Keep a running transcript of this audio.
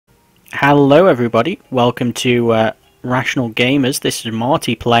Hello everybody, welcome to Rational Gamers. This is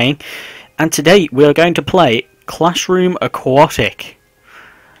Marty playing, and today we're going to play Classroom Aquatic.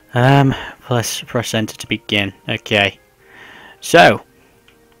 Let's press enter to begin. Okay, so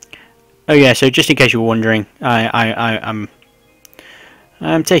so just in case you were wondering, I'm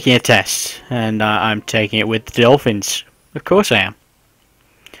taking a test, and I'm taking it with the dolphins. Of course I am.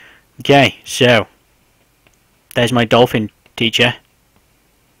 Okay, so there's my dolphin teacher.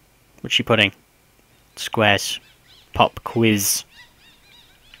 What's she putting? Squares. Pop quiz.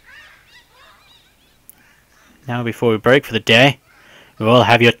 Now before we break for the day, you all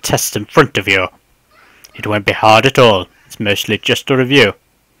have your tests in front of you. It won't be hard at all. It's mostly just a review.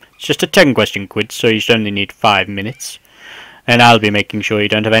 It's just a 10-question quiz, so you should only need 5 minutes. And I'll be making sure you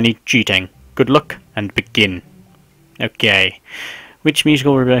don't have any cheating. Good luck, and begin. Okay. Which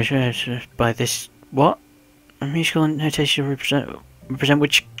musical by this... What? A musical notation represent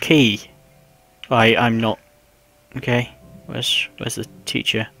which key? I'm not... Okay. Where's the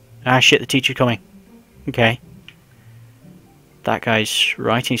teacher? Ah, shit, the teacher's coming. Okay. That guy's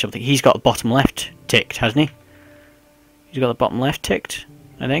writing something. He's got the bottom left ticked, hasn't he? He's got the bottom left ticked,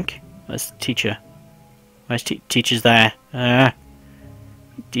 I think. Where's the teacher? Where's teacher's there?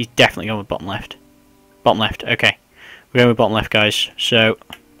 He's definitely going with bottom left. Bottom left, okay. We're going with bottom left, guys. So,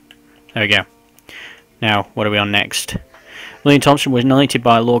 there we go. Now, what are we on next? William Thompson was knighted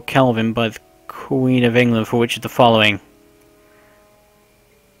by Lord Kelvin by the Queen of England for which of the following?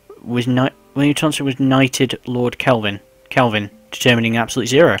 William Thompson was knighted Lord Kelvin, determining absolute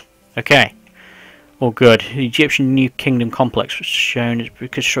zero. Okay. All good. The Egyptian New Kingdom complex was shown as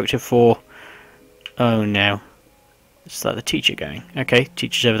constructed for... Oh no. Is that the teacher going? Okay,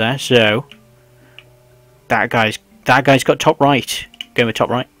 teacher's over there. So that guy's got top right. Going with top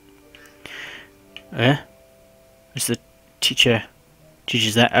right. Is the teacher's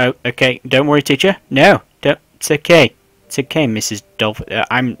there? Oh, okay. Don't worry, teacher. No, don't. It's okay. It's okay, Mrs. Dolphin.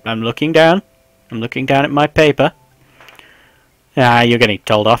 I'm looking down. I'm looking down at my paper. Ah, you're getting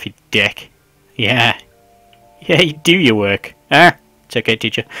told off, you dick. Yeah. Yeah, you do your work. Ah, it's okay,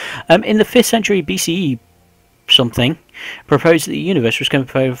 teacher. In the 5th century BCE, something proposed that the universe was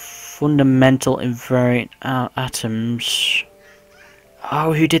composed of fundamental invariant atoms.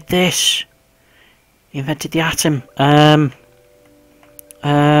 Oh, who did this? He invented the atom. Oh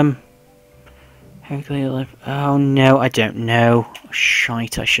no, I don't know.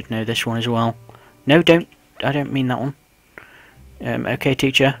 Shite, I should know this one as well. No, don't. I don't mean that one. Okay,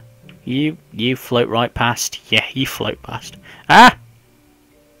 teacher. You float right past. Yeah, you float past. Ah!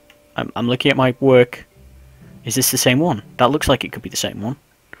 I'm looking at my work. Is this the same one? That looks like it could be the same one.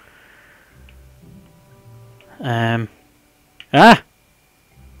 Ah!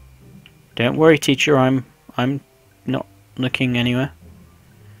 Don't worry, teacher. I'm not looking anywhere.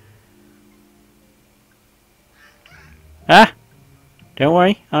 Ah! Don't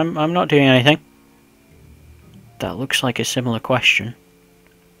worry. I'm not doing anything. That looks like a similar question.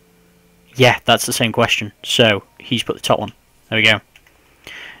 Yeah, that's the same question. So he's put the top one. There we go.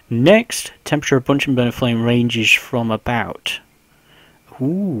 Next, temperature of Bunsen burner flame ranges from about...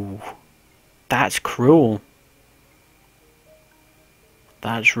 Ooh, that's cruel.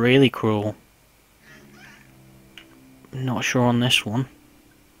 That's really cruel. Not sure on this one.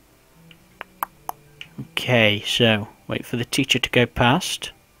 Okay, so wait for the teacher to go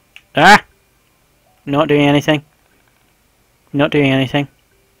past. Ah! Not doing anything. Not doing anything.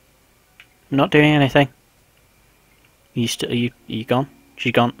 Not doing anything. Are you gone?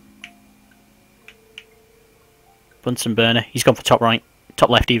 She's gone. Bunsen burner. He's gone for top right.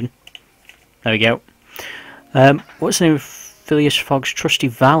 Top left even. There we go. What's the name of Phileas Fogg's trusty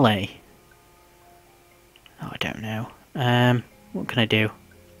valet? Oh, I don't know. What can I do?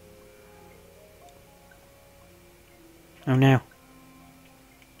 Oh no.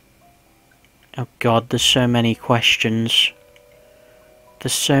 Oh god, there's so many questions.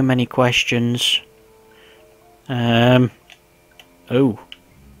 There's so many questions. Oh.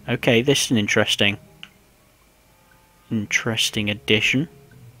 Okay, this is an interesting addition.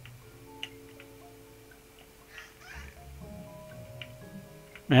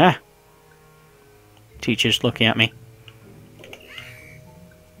 Ah. Teacher's looking at me.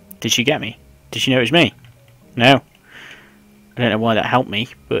 Did she get me? Did she know it was me? No. I don't know why that helped me,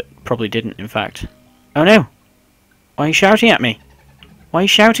 but probably didn't, in fact. Oh no! Why are you shouting at me? Why are you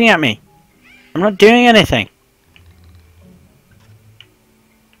shouting at me? I'm not doing anything!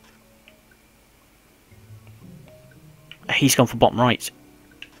 He's gone for bottom right.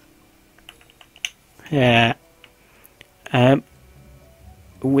 Yeah.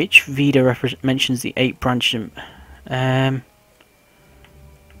 Which Veda mentions the 8 branches?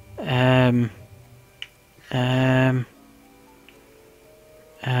 Um,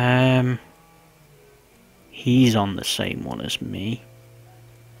 he's on the same one as me.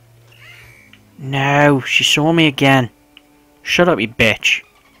 No, she saw me again. Shut up, you bitch.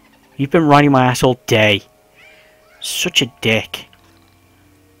 You've been riding my ass all day. Such a dick.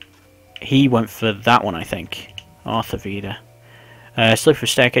 He went for that one, I think. Arthur Vida. Slip for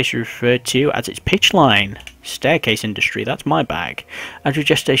staircase referred to as its pitch line. Staircase industry, that's my bag. Andrew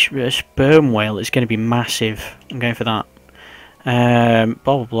gestation for a sperm whale is going to be massive. I'm going for that.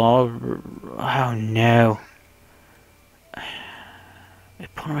 Blah blah blah. Oh no.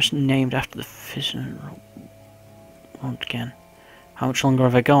 Eponymous named after the physician. Once again. How much longer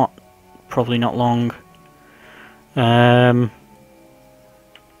have I got? Probably not long. Let's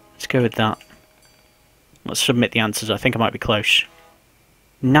go with that. Let's submit the answers. I think I might be close.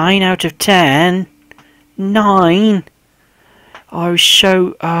 9 out of 10? 9? Oh, I was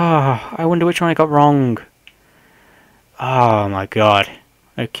so... Oh, I wonder which one I got wrong. Oh my god.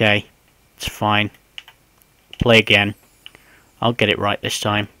 Okay. It's fine. Play again. I'll get it right this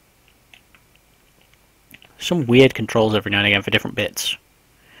time. Some weird controls every now and again for different bits.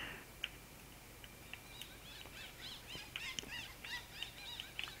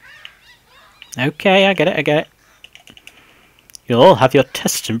 Okay, I get it. You'll all have your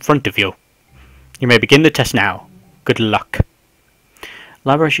tests in front of you. You may begin the test now. Good luck.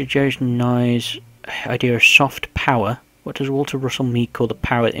 Laboratory Joe's nice idea of soft power. What does Walter Russell Mead call the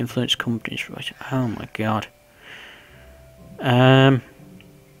power that influences companies? Oh my god.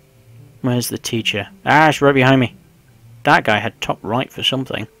 Where's the teacher? Ah, it's right behind me. That guy had top right for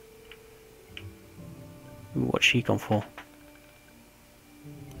something. Ooh, what's she gone for?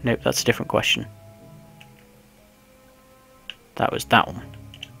 Nope, that's a different question. That was that one.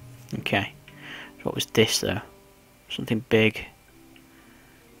 Okay. So what was this though? Something big.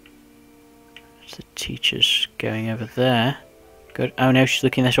 It's the teacher's going over there. Good. Oh no, she's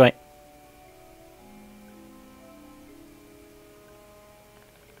looking this way.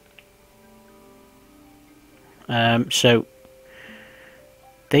 So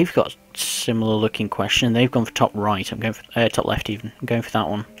they've got similar looking question. They've gone for top right. I'm going for top left even. I'm going for that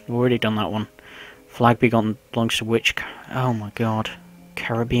one. We've already done that one. Flag belongs to which? Oh my god,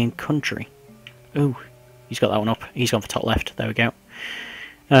 Caribbean country. Ooh, he's got that one up. He's gone for top left. There we go.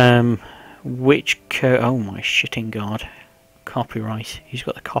 Oh my shitting god. Copyright. He's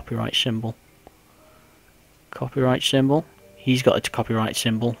got the copyright symbol. Copyright symbol. He's got a copyright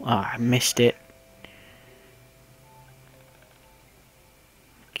symbol. Ah, I missed it.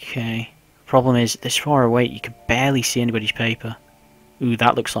 Okay. Problem is, this far away, you can barely see anybody's paper. Ooh,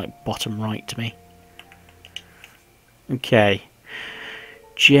 that looks like bottom right to me. Okay.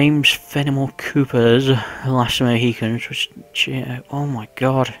 James Fenimore Cooper's Last Mohicans was... Oh my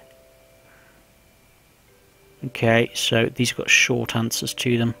god. Okay, so these have got short answers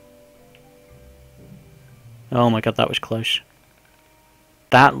to them. Oh my god, that was close.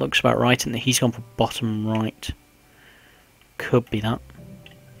 That looks about right, and he's gone for bottom right. Could be that.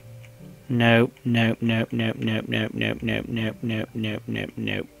 No, that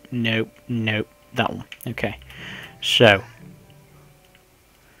one. Okay, so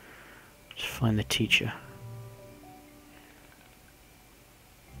let's find the teacher.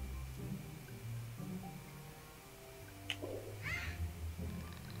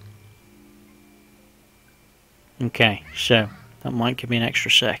 Okay, so that might give me an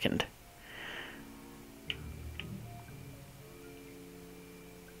extra second.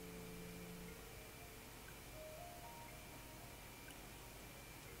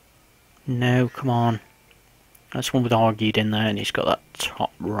 No, come on. That's one with argued in there, and he's got that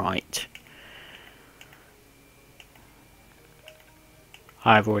top right.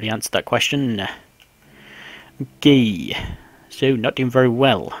 I've already answered that question. Okay, so not doing very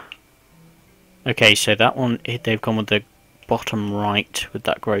well. Okay, so that one, they've gone with the bottom right with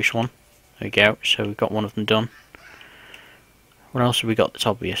that gross one. There we go, so we've got one of them done. What else have we got that's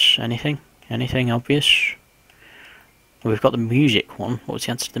obvious? Anything? Anything obvious? We've got the music one. What was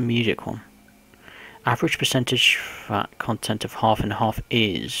the answer to the music one? Average percentage fat content of half and half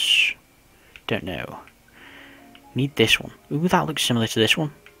is... Don't know. Need this one. Ooh, that looks similar to this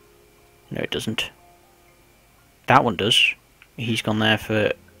one. No, it doesn't. That one does. He's gone there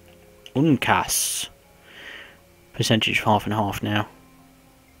for uncas. Percentage of half and half now.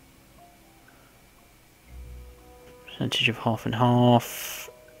 Percentage of half and half.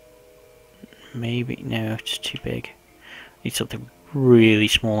 Maybe. No, it's too big. Need something really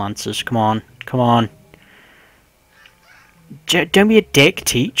small answers. Come on. Come on. Don't be a dick,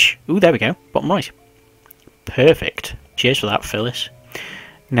 teach. Ooh, there we go. Bottom right. Perfect. Cheers for that, Phyllis.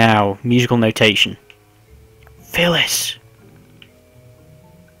 Now, musical notation. Phyllis!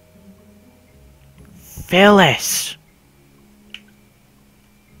 Phyllis!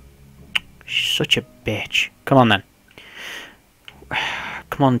 She's such a bitch. Come on then.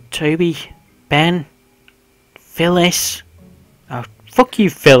 Come on, Toby. Ben. Phyllis. Oh, fuck you,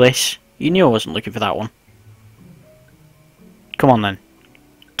 Phyllis. You knew I wasn't looking for that one. Come on then.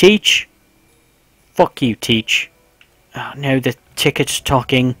 Teach. Fuck you, Teach. Oh no, the ticket's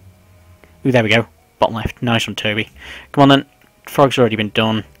talking. Ooh, there we go. Bottom left. Nice one, Toby. Come on then. Frog's already been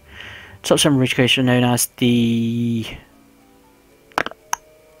done. Top 7 recreation known as the...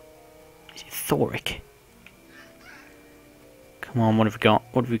 Is it Thoric? Come on, what have we got?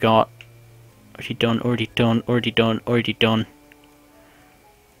 What have we got? Already done, already done, already done, already done.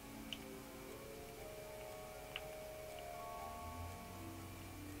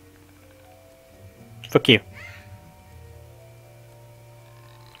 Fuck you.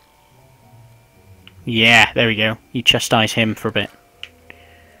 Yeah, there we go. You chastise him for a bit.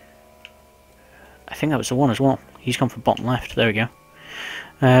 I think that was the one as well. He's gone for bottom left. There we go.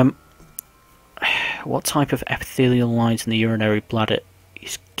 What type of epithelial lines in the urinary bladder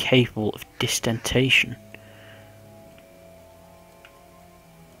is capable of distentation?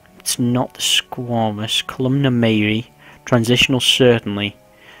 It's not the squamous. Columnar maybe. Transitional certainly.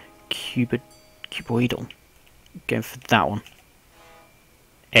 Cuboidal. Going for that one.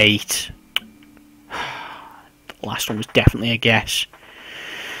 8. The last one was definitely a guess.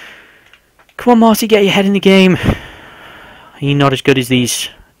 Come on, Marty, get your head in the game. Are you not as good as these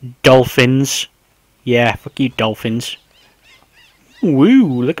dolphins? Yeah, fuck you, dolphins.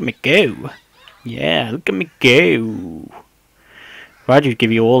 Woo, look at me go. Yeah, look at me go. Why'd you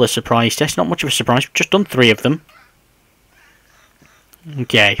give you all a surprise test? Not much of a surprise, we've just done 3 of them.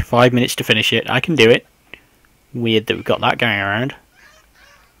 Okay, 5 minutes to finish it. I can do it. Weird that we've got that going around.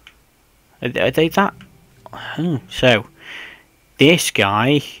 Are they that? So, this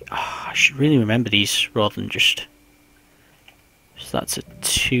guy... Oh, I should really remember these rather than just... So that's a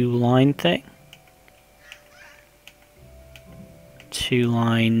 2-line thing. 2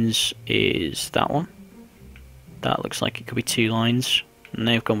 lines is that one. That looks like it could be 2 lines. And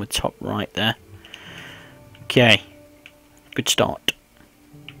they've gone with top right there. Okay. Good start.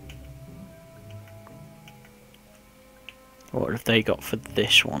 What have they got for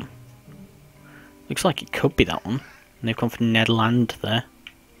this one? Looks like it could be that one. And they've gone for Nederland there.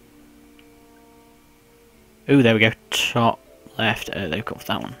 Oh, there we go. Top left. They've gone for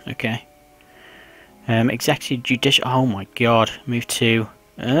that one. Okay. Executive judicial. Oh my god. Move to.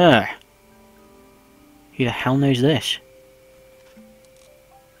 Who the hell knows this?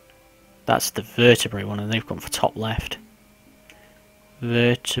 That's the vertebrae one, and they've gone for top left.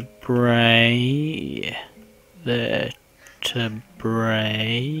 Vertebrae. Vertebrae.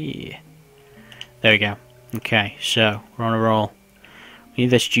 There we go. Okay, so we're on a roll. We need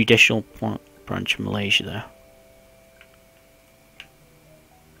this judicial branch of Malaysia, though.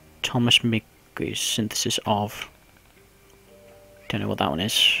 Thomas Miguel's synthesis of. Don't know what that one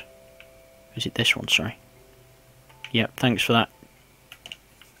is. Is it this one? Sorry. Yep, thanks for that.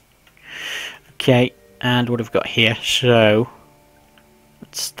 Okay, and what have we got here? So,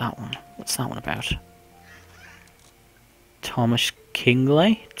 what's that one? What's that one about? Thomas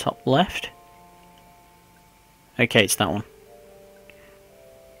Kingley, top left. Okay, it's that one.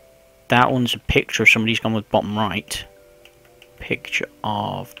 That one's a picture of somebody who's gone with bottom right. Picture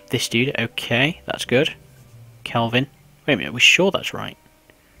of this dude. Okay, that's good. Kelvin. Wait a minute, are we sure that's right?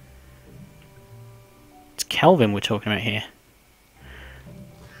 It's Kelvin we're talking about here.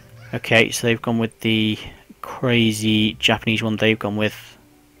 Okay, so they've gone with the crazy Japanese one. They've gone with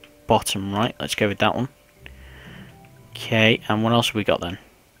bottom right. Let's go with that one. Okay, and what else have we got then?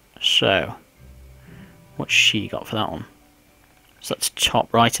 So, what's she got for that one? So that's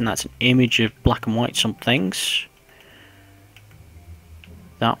top right, and that's an image of black and white some things.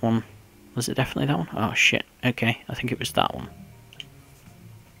 That one. Was it definitely that one? Oh shit. Okay, I think it was that one.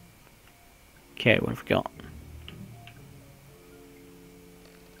 Okay, what have we got?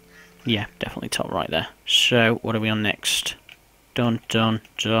 Yeah, definitely top right there. So, what are we on next? Done, done,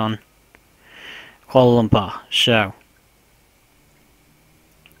 done. Kuala Lumpur. So,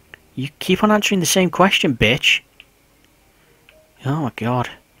 you keep on answering the same question, bitch. Oh my god.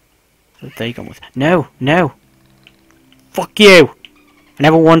 What have they gone with? No, no. Fuck you. I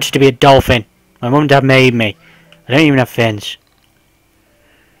never wanted to be a dolphin. My mum and dad made me. I don't even have fins.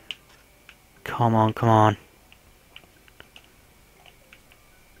 Come on, come on.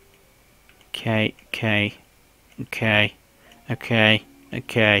 Okay, okay, okay, okay,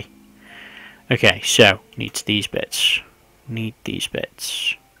 okay. Okay, so, needs these bits. Need these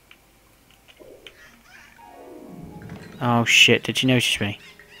bits. Oh shit, did she notice me?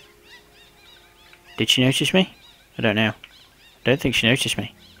 Did she notice me? I don't know. I don't think she noticed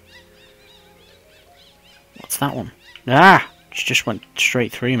me. What's that one? Ah! She just went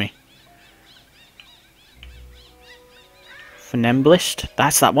straight through me. Funambulist?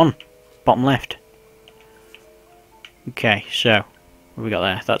 That's that one. Bottom left. Okay, so what have we got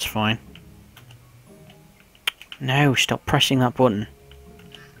there? That's fine. No, stop pressing that button.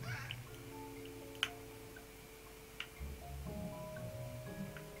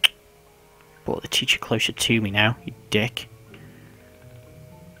 Brought the teacher closer to me now, you dick.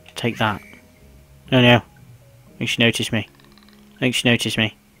 Take that. Oh no. I think she noticed me. I think she noticed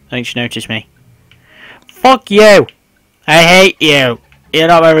me. I think she noticed me. Fuck you! I hate you! You're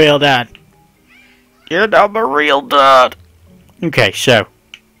not my real dad. You're not my real dad! Okay, so.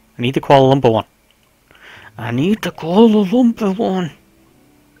 I need the Kuala Lumpur one. I need the Kuala Lumpur one.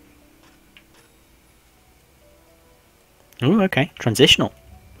 Ooh, okay. Transitional.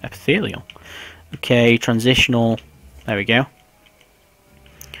 Epithelial. Okay, transitional. There we go.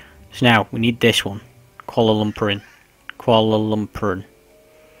 So now, we need this one. Kuala Lumpurin. Kuala Lumpurin.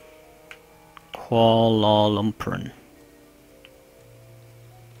 Kuala Lumpurin.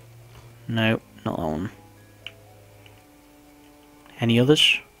 No, not that one. Any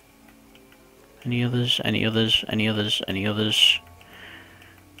others? Any others? Any others? Any others? Any others?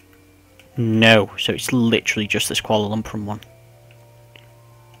 No, so it's literally just this Kuala Lumpur one.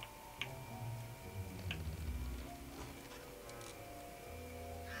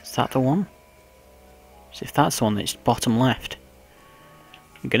 Is that the one? So if that's the one, it's bottom left.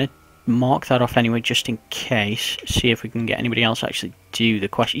 I'm going to mark that off anyway, just in case. See if we can get anybody else to actually do the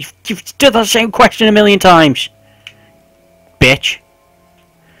question. You've done that same question a million times! Bitch.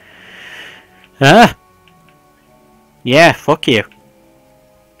 Huh? Yeah, fuck you.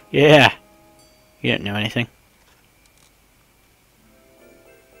 Yeah. You don't know anything.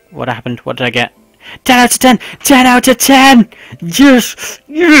 What happened? What did I get? 10 out of 10! 10 out of 10! Yes!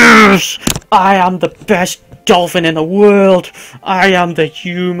 Yes! I am the best dolphin in the world! I am the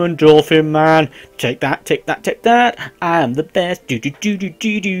human dolphin man! Take that, take that, take that! I am the best! Do do do do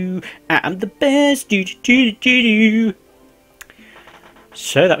do do! I am the best! Do do do do do!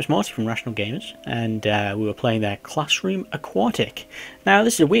 So that was Marty from Rational Gamers, and we were playing their Classroom Aquatic. Now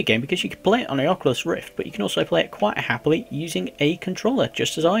this is a weird game because you can play it on the Oculus Rift, but you can also play it quite happily using a controller,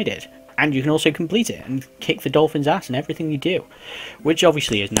 just as I did. And you can also complete it and kick the dolphins' ass in everything you do, which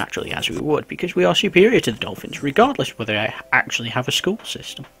obviously is naturally as we would, because we are superior to the dolphins, regardless of whether they actually have a school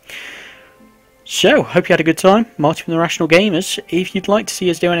system. So, hope you had a good time. Marty from the Rational Gamers. If you'd like to see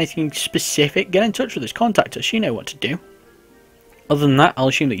us do anything specific, get in touch with us, contact us, you know what to do. Other than that, I'll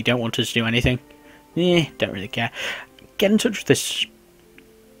assume that you don't want us to do anything. Don't really care. Get in touch with us.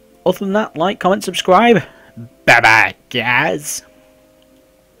 Other than that, like, comment, subscribe. Bye bye, guys.